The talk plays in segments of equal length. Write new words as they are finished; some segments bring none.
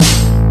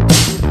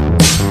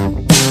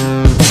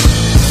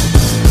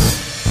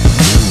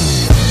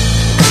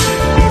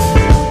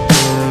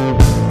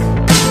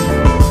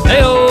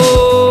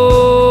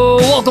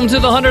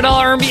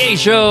$100 MBA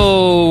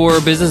show, where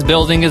business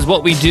building is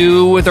what we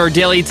do with our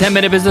daily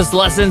 10-minute business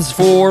lessons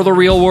for the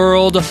real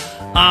world.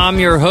 I'm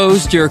your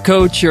host, your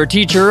coach, your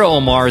teacher,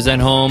 Omar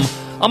Zenhom.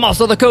 I'm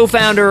also the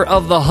co-founder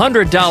of the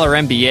 $100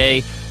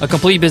 MBA, a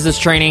complete business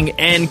training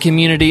and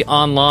community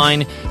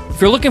online.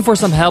 If you're looking for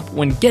some help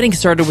when getting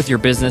started with your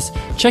business,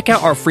 check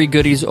out our free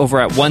goodies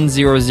over at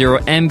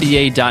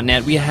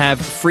 100mba.net. We have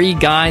free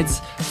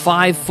guides,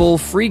 5 full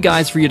free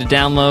guides for you to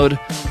download.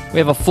 We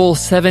have a full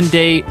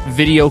 7-day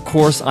video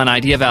course on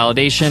idea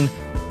validation.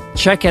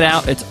 Check it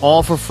out. It's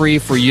all for free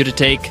for you to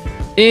take.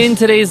 In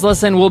today's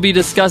lesson, we'll be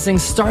discussing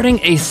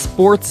starting a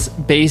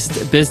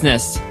sports-based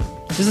business.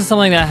 This is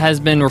something that has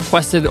been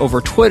requested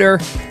over Twitter,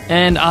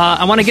 and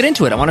I want to get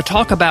into it. I want to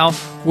talk about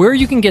where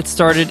you can get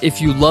started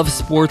if you love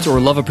sports or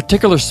love a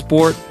particular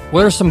sport.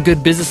 What are some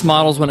good business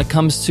models when it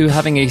comes to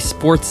having a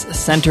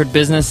sports-centered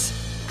business?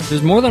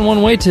 There's more than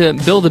one way to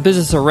build a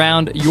business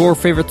around your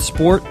favorite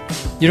sport.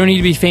 You don't need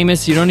to be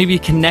famous. You don't need to be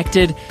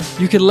connected.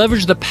 You can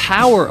leverage the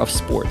power of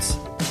sports.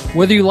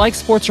 Whether you like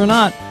sports or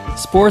not,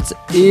 sports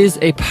is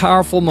a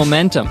powerful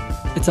momentum.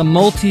 It's a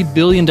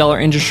multi-billion-dollar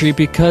industry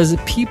because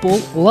people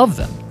love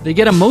them. They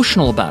get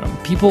emotional about them.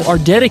 People are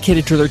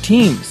dedicated to their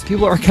teams.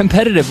 People are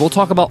competitive. We'll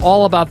talk about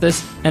all about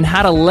this and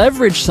how to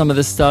leverage some of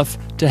this stuff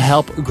to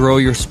help grow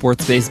your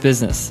sports-based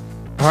business.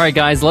 All right,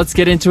 guys, let's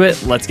get into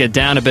it. Let's get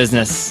down to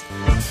business.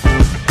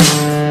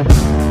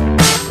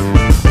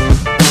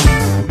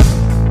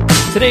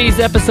 Today's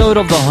episode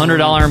of the $100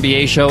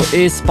 MBA show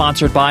is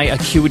sponsored by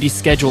Acuity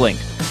Scheduling.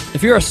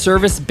 If you're a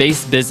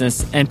service-based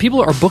business and people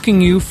are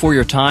booking you for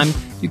your time,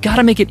 you got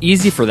to make it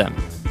easy for them.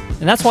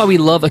 And that's why we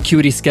love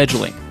Acuity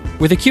Scheduling.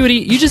 With Acuity,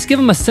 you just give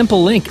them a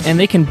simple link and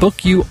they can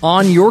book you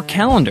on your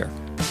calendar.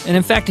 And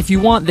in fact, if you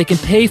want, they can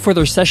pay for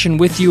their session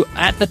with you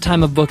at the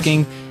time of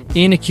booking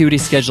in Acuity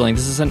Scheduling.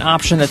 This is an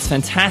option that's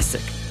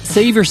fantastic.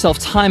 Save yourself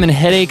time and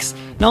headaches,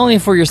 not only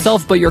for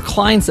yourself, but your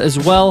clients as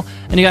well.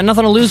 And you got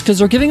nothing to lose because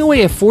they're giving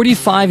away a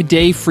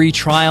 45-day free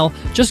trial.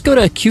 Just go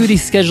to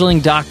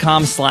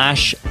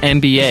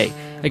acuityscheduling.com/MBA.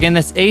 Again,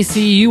 that's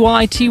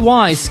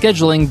ACUITY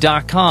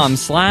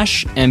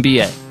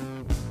scheduling.com/MBA.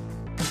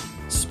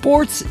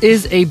 Sports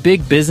is a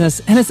big business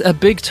and it's a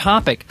big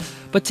topic,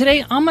 but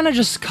today I'm going to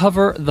just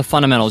cover the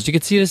fundamentals. You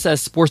can see this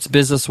as Sports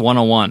Business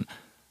 101.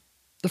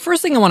 The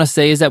first thing I want to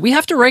say is that we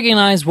have to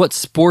recognize what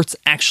sports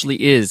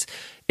actually is.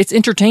 It's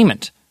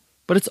entertainment,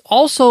 but it's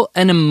also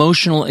an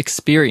emotional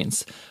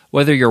experience,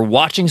 whether you're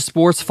watching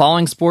sports,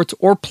 following sports,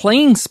 or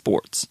playing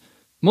sports.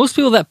 Most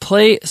people that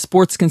play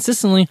sports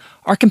consistently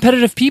are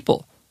competitive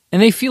people, and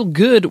they feel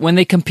good when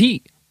they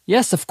compete.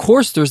 Yes, of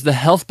course, there's the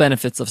health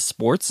benefits of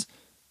sports.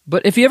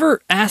 But if you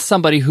ever ask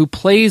somebody who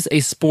plays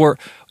a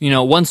sport,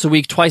 once a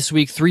week, twice a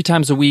week, 3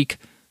 times a week,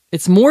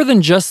 it's more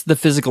than just the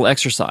physical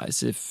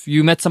exercise. If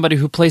you met somebody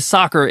who plays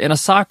soccer in a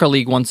soccer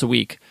league once a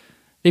week,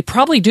 they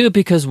probably do it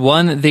because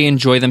 1, they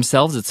enjoy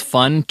themselves, it's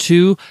fun.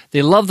 2,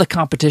 they love the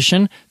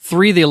competition.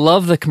 3, they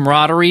love the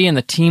camaraderie and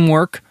the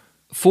teamwork.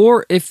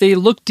 4, if they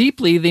look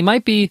deeply, they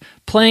might be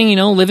playing,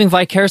 living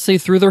vicariously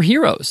through their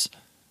heroes.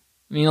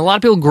 I mean, a lot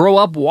of people grow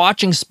up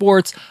watching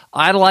sports,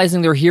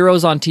 idolizing their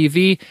heroes on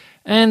TV,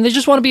 and they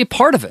just want to be a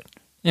part of it.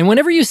 And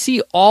whenever you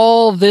see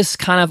all this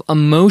kind of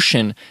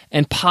emotion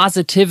and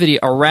positivity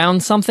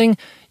around something,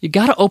 you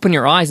got to open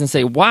your eyes and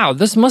say, wow,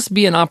 this must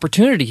be an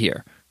opportunity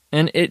here.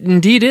 And it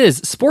indeed is.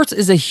 Sports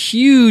is a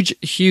huge,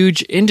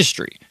 huge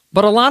industry.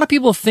 But a lot of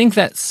people think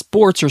that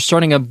sports or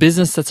starting a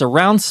business that's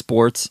around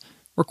sports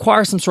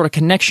requires some sort of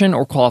connection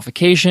or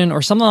qualification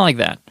or something like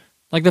that.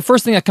 Like the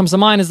first thing that comes to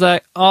mind is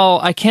that,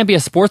 I can't be a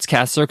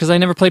sportscaster because I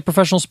never played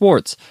professional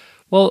sports.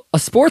 Well, a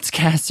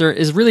sportscaster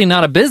is really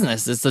not a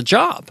business, it's a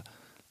job.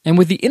 And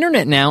with the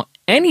internet now,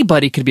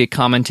 anybody could be a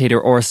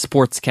commentator or a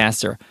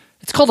sportscaster.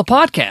 It's called a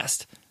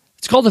podcast.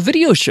 It's called a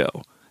video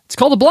show. It's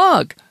called a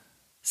blog.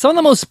 Some of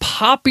the most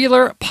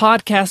popular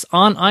podcasts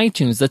on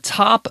iTunes, the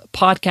top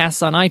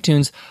podcasts on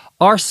iTunes,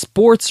 are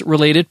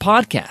sports-related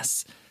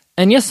podcasts.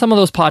 And yes, some of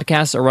those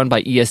podcasts are run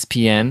by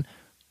ESPN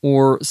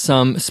or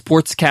some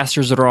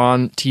sportscasters that are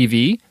on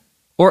TV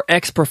or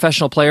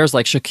ex-professional players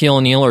like Shaquille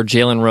O'Neal or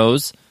Jalen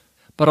Rose.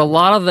 But a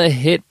lot of the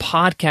hit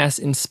podcasts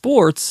in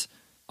sports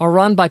are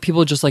run by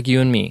people just like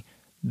you and me.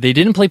 They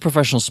didn't play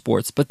professional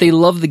sports, but they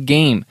love the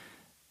game,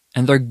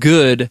 and they're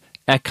good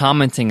at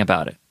commenting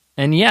about it.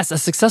 And yes, a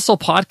successful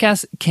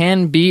podcast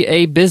can be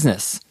a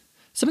business.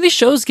 Some of these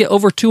shows get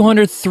over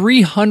 200,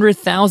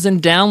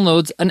 300,000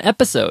 downloads an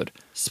episode.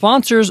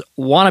 Sponsors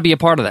want to be a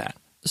part of that.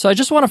 So I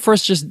just want to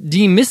first just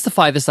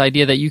demystify this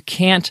idea that you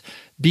can't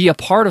be a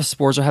part of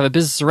sports or have a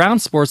business around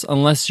sports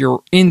unless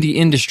you're in the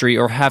industry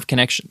or have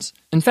connections.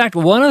 In fact,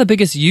 one of the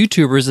biggest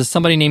YouTubers is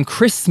somebody named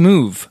Chris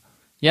Smoove.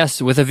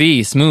 Yes, with a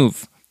V,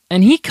 Smoove.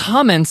 And he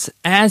comments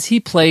as he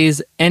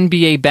plays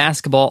NBA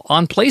basketball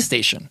on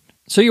PlayStation.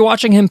 So you're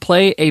watching him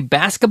play a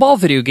basketball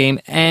video game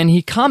and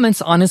he comments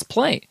on his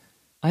play.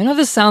 I know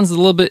this sounds a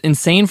little bit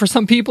insane for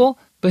some people,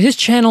 but his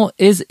channel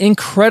is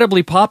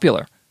incredibly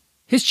popular.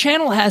 His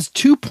channel has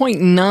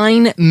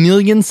 2.9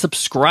 million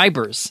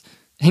subscribers.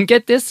 And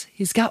get this,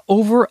 he's got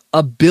over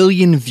 1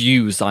 billion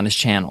views on his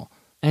channel.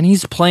 and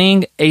he's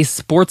playing a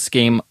sports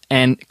game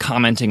and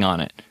commenting on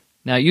it.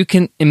 Now, you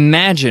can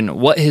imagine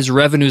what his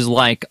revenue's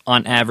like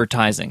on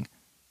advertising.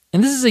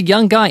 And this is a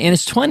young guy in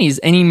his 20s,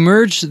 and he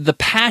merged the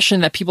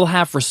passion that people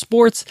have for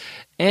sports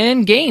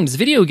and games,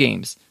 video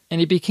games, and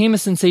he became a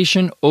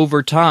sensation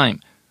over time.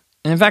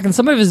 And in fact, in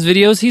some of his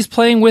videos, he's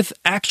playing with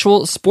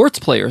actual sports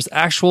players,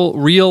 actual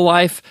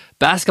real-life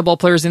basketball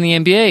players in the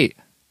NBA.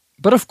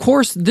 But of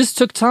course, this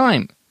took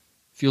time.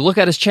 If you look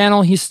at his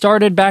channel, he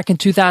started back in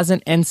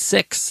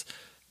 2006.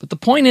 But the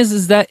point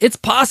is that it's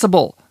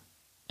possible.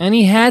 And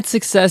he had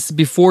success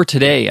before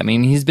today. I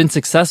mean, he's been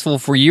successful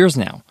for years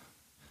now.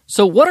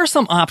 So what are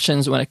some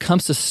options when it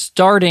comes to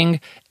starting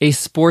a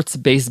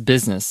sports-based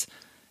business?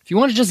 If you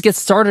want to just get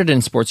started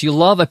in sports, you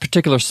love a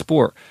particular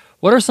sport,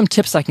 what are some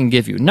tips I can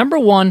give you? Number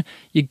one,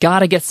 you got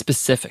to get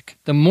specific.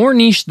 The more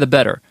niche, the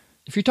better.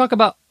 If you talk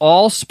about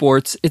all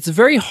sports, it's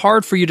very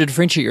hard for you to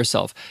differentiate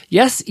yourself.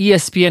 Yes,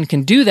 ESPN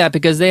can do that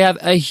because they have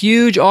a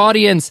huge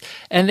audience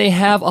and they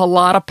have a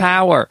lot of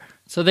power.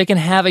 So they can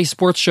have a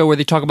sports show where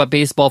they talk about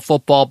baseball,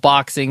 football,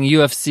 boxing,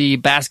 UFC,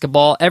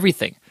 basketball,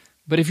 everything.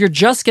 But if you're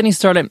just getting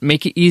started,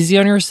 make it easy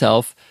on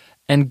yourself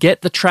and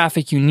get the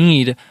traffic you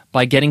need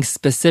by getting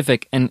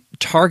specific and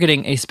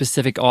targeting a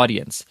specific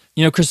audience.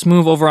 You know, Chris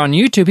Move over on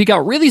YouTube, he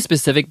got really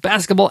specific,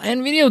 basketball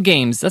and video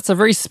games. That's a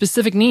very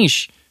specific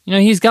niche. You know,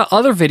 he's got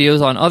other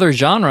videos on other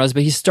genres,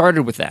 but he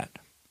started with that.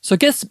 So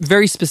get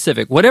very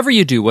specific. Whatever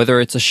you do, whether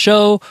it's a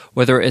show,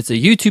 whether it's a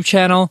YouTube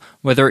channel,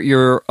 whether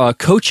you're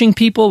coaching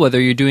people,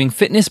 whether you're doing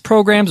fitness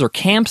programs or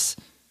camps,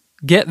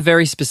 get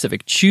very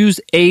specific.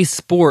 Choose a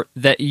sport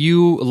that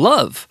you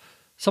love,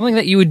 something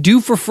that you would do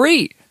for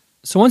free.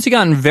 So once you've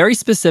gotten very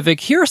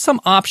specific, here are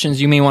some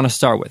options you may want to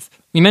start with.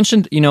 We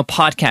mentioned,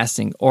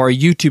 podcasting or a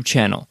YouTube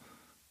channel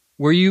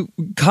where you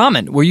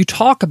comment, where you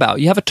talk about,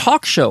 you have a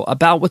talk show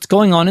about what's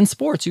going on in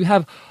sports. You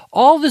have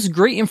all this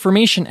great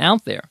information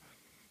out there.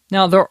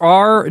 Now, there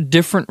are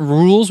different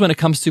rules when it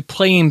comes to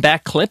playing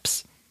back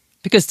clips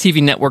because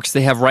TV networks,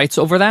 they have rights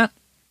over that,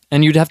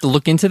 and you'd have to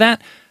look into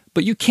that.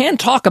 But you can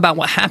talk about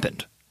what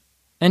happened.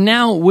 And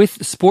now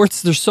with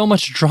sports, there's so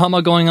much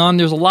drama going on.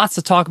 There's lots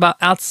to talk about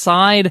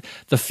outside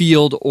the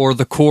field or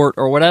the court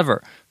or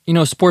whatever. You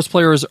know, sports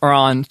players are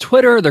on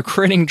Twitter. They're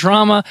creating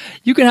drama.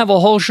 You can have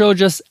a whole show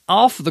just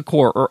off the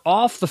court or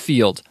off the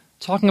field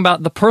talking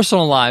about the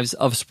personal lives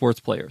of sports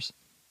players.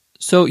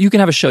 So you can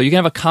have a show. You can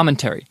have a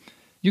commentary.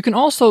 You can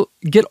also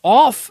get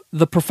off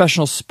the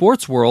professional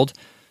sports world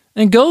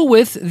and go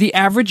with the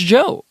average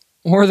Joe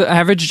or the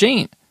average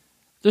Jane.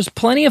 There's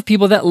plenty of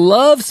people that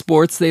love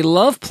sports. They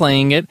love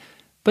playing it,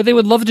 but they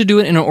would love to do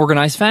it in an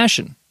organized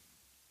fashion.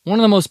 One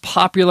of the most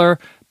popular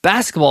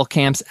basketball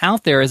camps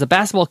out there is a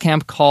basketball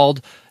camp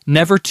called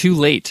Never Too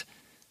Late.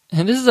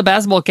 And this is a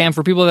basketball camp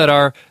for people that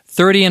are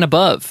 30 and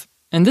above.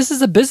 And this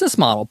is a business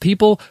model.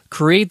 People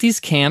create these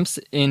camps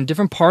in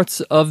different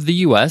parts of the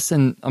U.S.,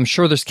 and I'm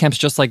sure there's camps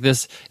just like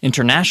this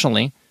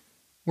internationally,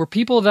 where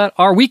people that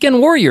are weekend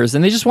warriors,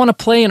 and they just want to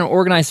play in an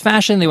organized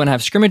fashion. They want to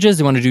have scrimmages.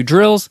 They want to do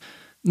drills.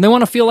 And they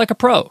want to feel like a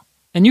pro.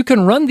 And you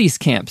can run these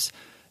camps.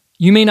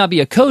 You may not be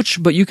a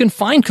coach, but you can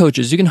find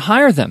coaches. You can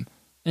hire them,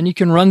 and you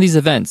can run these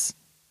events.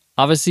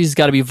 Obviously, it's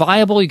got to be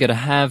viable. You got to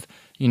have,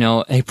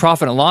 a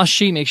profit and loss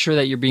sheet. Make sure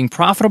that you're being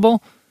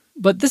profitable.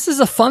 But this is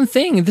a fun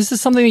thing. This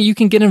is something that you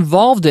can get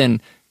involved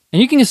in,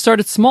 and you can get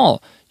started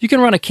small. You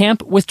can run a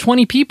camp with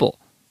 20 people,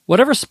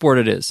 whatever sport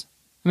it is.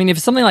 I mean, if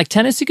it's something like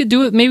tennis, you could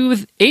do it maybe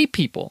with 8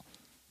 people.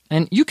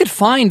 And you could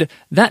find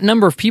that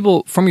number of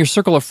people from your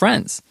circle of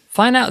friends.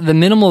 Find out the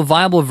minimal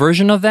viable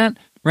version of that,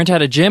 rent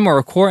out a gym or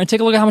a court, and take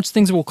a look at how much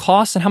things will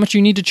cost and how much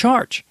you need to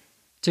charge.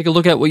 Take a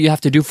look at what you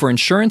have to do for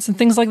insurance and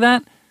things like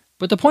that.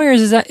 But the point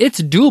is that it's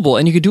doable,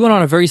 and you could do it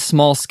on a very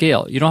small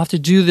scale. You don't have to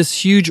do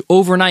this huge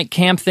overnight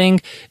camp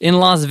thing in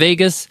Las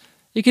Vegas.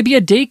 It could be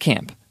a day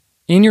camp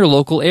in your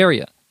local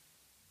area.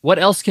 What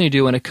else can you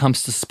do when it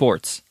comes to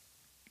sports?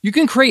 You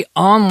can create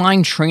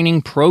online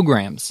training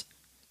programs,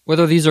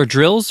 whether these are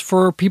drills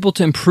for people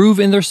to improve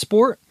in their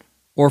sport,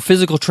 or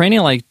physical training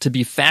like to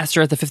be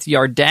faster at the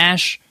 50-yard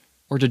dash,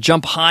 or to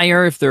jump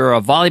higher if they're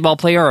a volleyball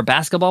player or a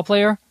basketball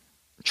player.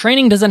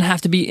 Training doesn't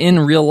have to be in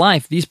real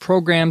life. These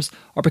programs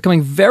are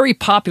becoming very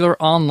popular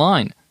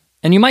online.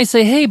 And you might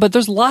say, hey, but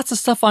there's lots of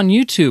stuff on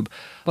YouTube.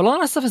 But a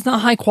lot of stuff is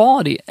not high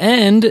quality,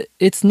 and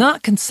it's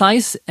not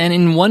concise and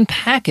in one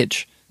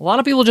package. A lot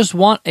of people just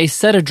want a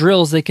set of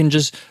drills they can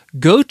just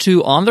go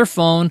to on their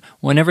phone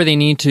whenever they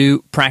need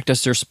to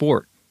practice their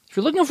sport. If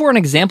you're looking for an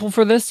example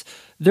for this,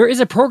 there is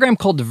a program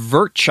called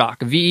VertShock,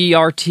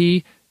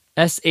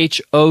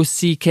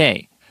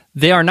 VertShock.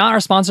 They are not our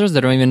sponsors.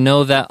 They don't even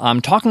know that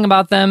I'm talking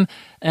about them,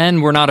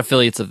 and we're not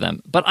affiliates of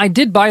them. But I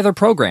did buy their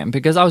program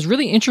because I was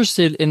really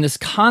interested in this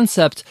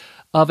concept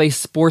of a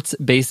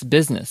sports-based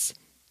business.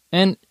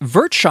 And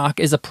VertShock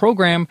is a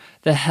program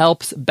that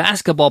helps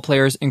basketball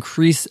players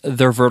increase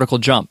their vertical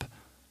jump.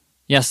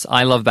 Yes,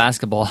 I love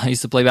basketball. I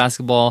used to play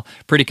basketball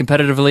pretty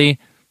competitively,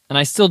 and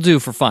I still do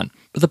for fun.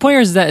 But the point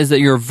is that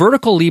your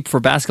vertical leap for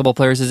basketball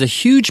players is a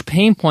huge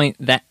pain point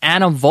that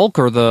Adam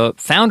Volker, the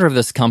founder of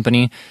this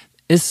company,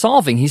 is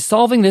solving. He's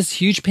solving this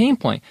huge pain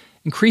point,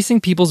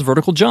 increasing people's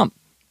vertical jump.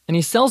 And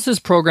he sells his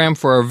program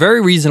for a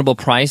very reasonable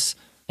price,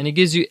 and he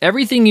gives you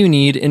everything you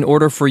need in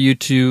order for you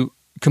to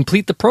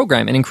complete the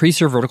program and increase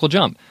your vertical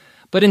jump.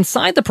 But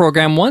inside the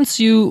program, once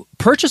you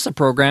purchase a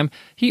program,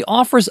 he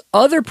offers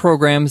other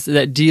programs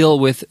that deal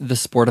with the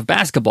sport of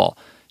basketball.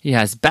 He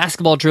has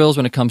basketball drills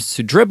when it comes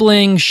to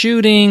dribbling,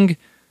 shooting,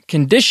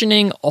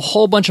 conditioning, a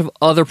whole bunch of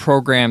other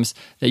programs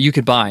that you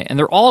could buy. And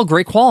they're all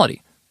great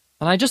quality.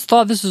 And I just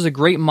thought this was a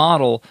great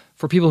model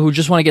for people who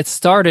just want to get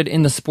started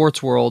in the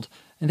sports world,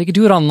 and they could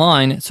do it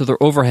online so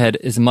their overhead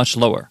is much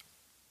lower.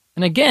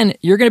 And again,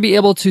 you're going to be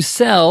able to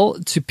sell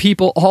to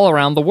people all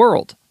around the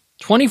world,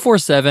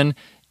 24/7,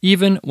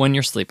 even when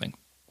you're sleeping.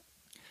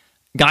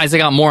 Guys, I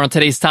got more on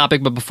today's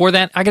topic, but before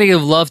that, I got to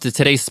give love to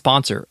today's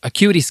sponsor,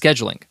 Acuity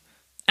Scheduling.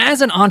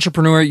 As an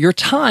entrepreneur, your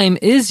time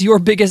is your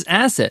biggest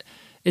asset.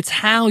 It's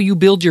how you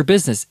build your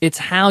business. It's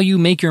how you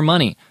make your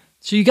money.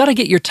 So you got to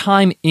get your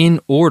time in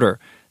order.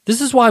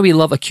 This is why we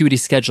love Acuity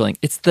Scheduling.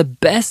 It's the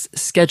best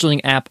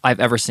scheduling app I've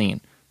ever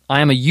seen.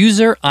 I am a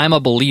user. I'm a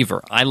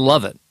believer. I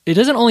love it. It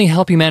doesn't only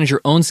help you manage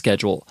your own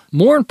schedule.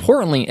 More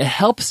importantly, it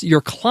helps your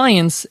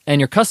clients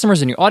and your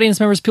customers and your audience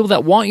members, people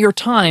that want your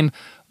time,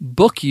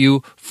 book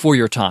you for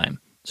your time.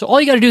 So all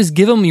you got to do is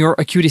give them your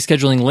Acuity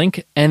Scheduling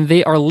link, and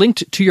they are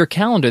linked to your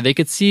calendar. They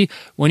could see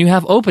when you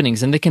have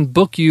openings, and they can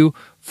book you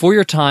for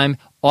your time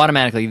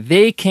automatically.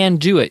 They can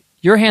do it.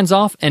 You're hands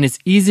off, and it's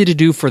easy to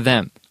do for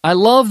them. I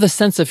love the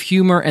sense of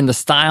humor and the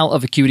style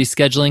of Acuity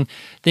Scheduling.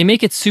 They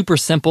make it super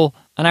simple,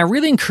 and I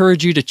really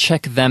encourage you to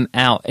check them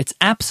out. It's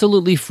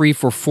absolutely free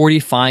for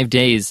 45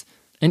 days.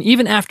 And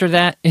even after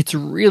that, it's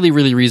really,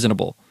 really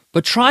reasonable.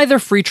 But try their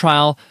free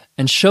trial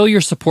and show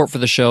your support for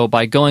the show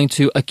by going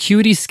to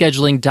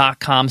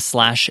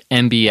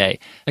acuityscheduling.com/MBA.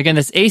 Again,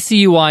 that's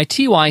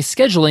ACUITY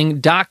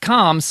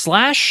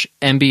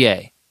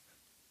scheduling.com/MBA.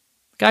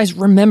 Guys,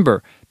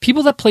 remember,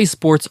 people that play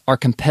sports are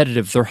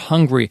competitive. They're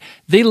hungry.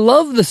 They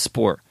love the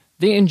sport.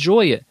 They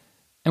enjoy it.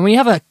 And when you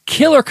have a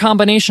killer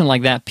combination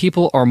like that,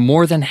 people are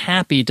more than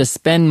happy to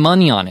spend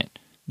money on it.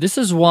 This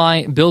is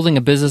why building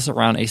a business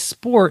around a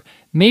sport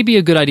may be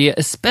a good idea,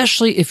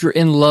 especially if you're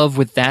in love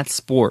with that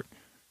sport.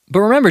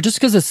 But remember, just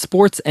because it's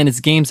sports and it's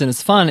games and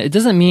it's fun, it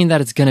doesn't mean that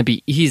it's going to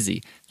be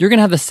easy. You're going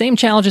to have the same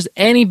challenges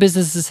any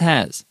business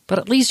has, but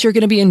at least you're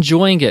going to be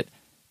enjoying it.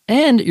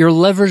 And you're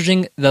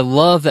leveraging the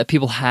love that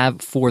people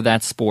have for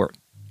that sport.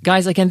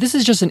 Guys, again, this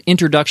is just an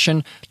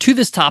introduction to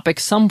this topic,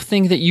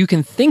 something that you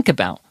can think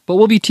about. But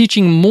we'll be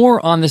teaching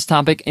more on this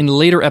topic in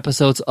later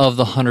episodes of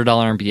the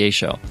 $100 MBA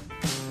Show.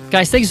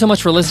 Guys, thank you so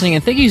much for listening,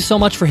 and thank you so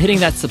much for hitting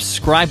that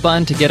subscribe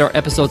button to get our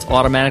episodes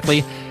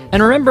automatically.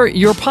 And remember,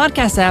 your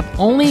podcast app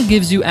only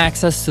gives you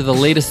access to the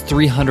latest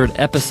 300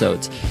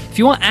 episodes. If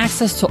you want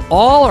access to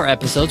all our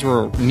episodes,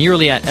 we're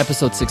nearly at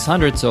episode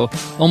 600, so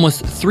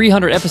almost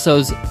 300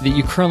 episodes that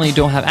you currently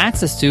don't have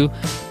access to,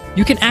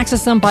 you can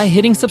access them by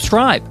hitting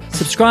subscribe.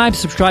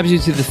 Subscribes you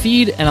to the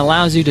feed and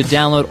allows you to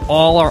download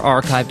all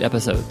our archived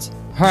episodes.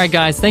 All right,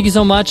 guys, thank you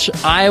so much.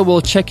 I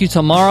will check you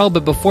tomorrow,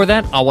 but before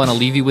that, I want to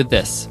leave you with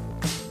this.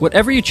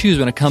 Whatever you choose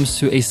when it comes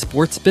to a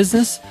sports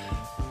business,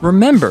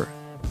 remember,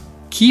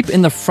 keep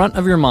in the front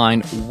of your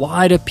mind,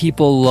 why do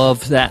people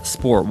love that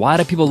sport? Why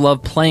do people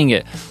love playing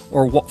it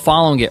or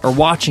following it or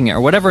watching it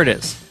or whatever it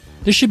is?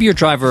 This should be your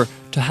driver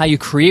to how you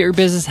create your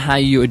business, how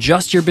you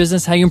adjust your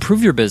business, how you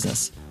improve your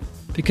business.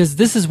 Because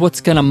this is what's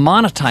going to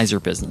monetize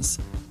your business.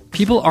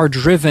 People are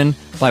driven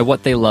by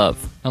what they love,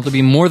 and they'll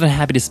be more than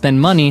happy to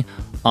spend money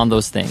on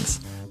those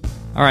things.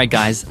 All right,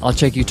 guys, I'll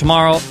check you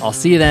tomorrow. I'll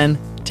see you then.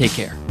 Take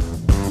care.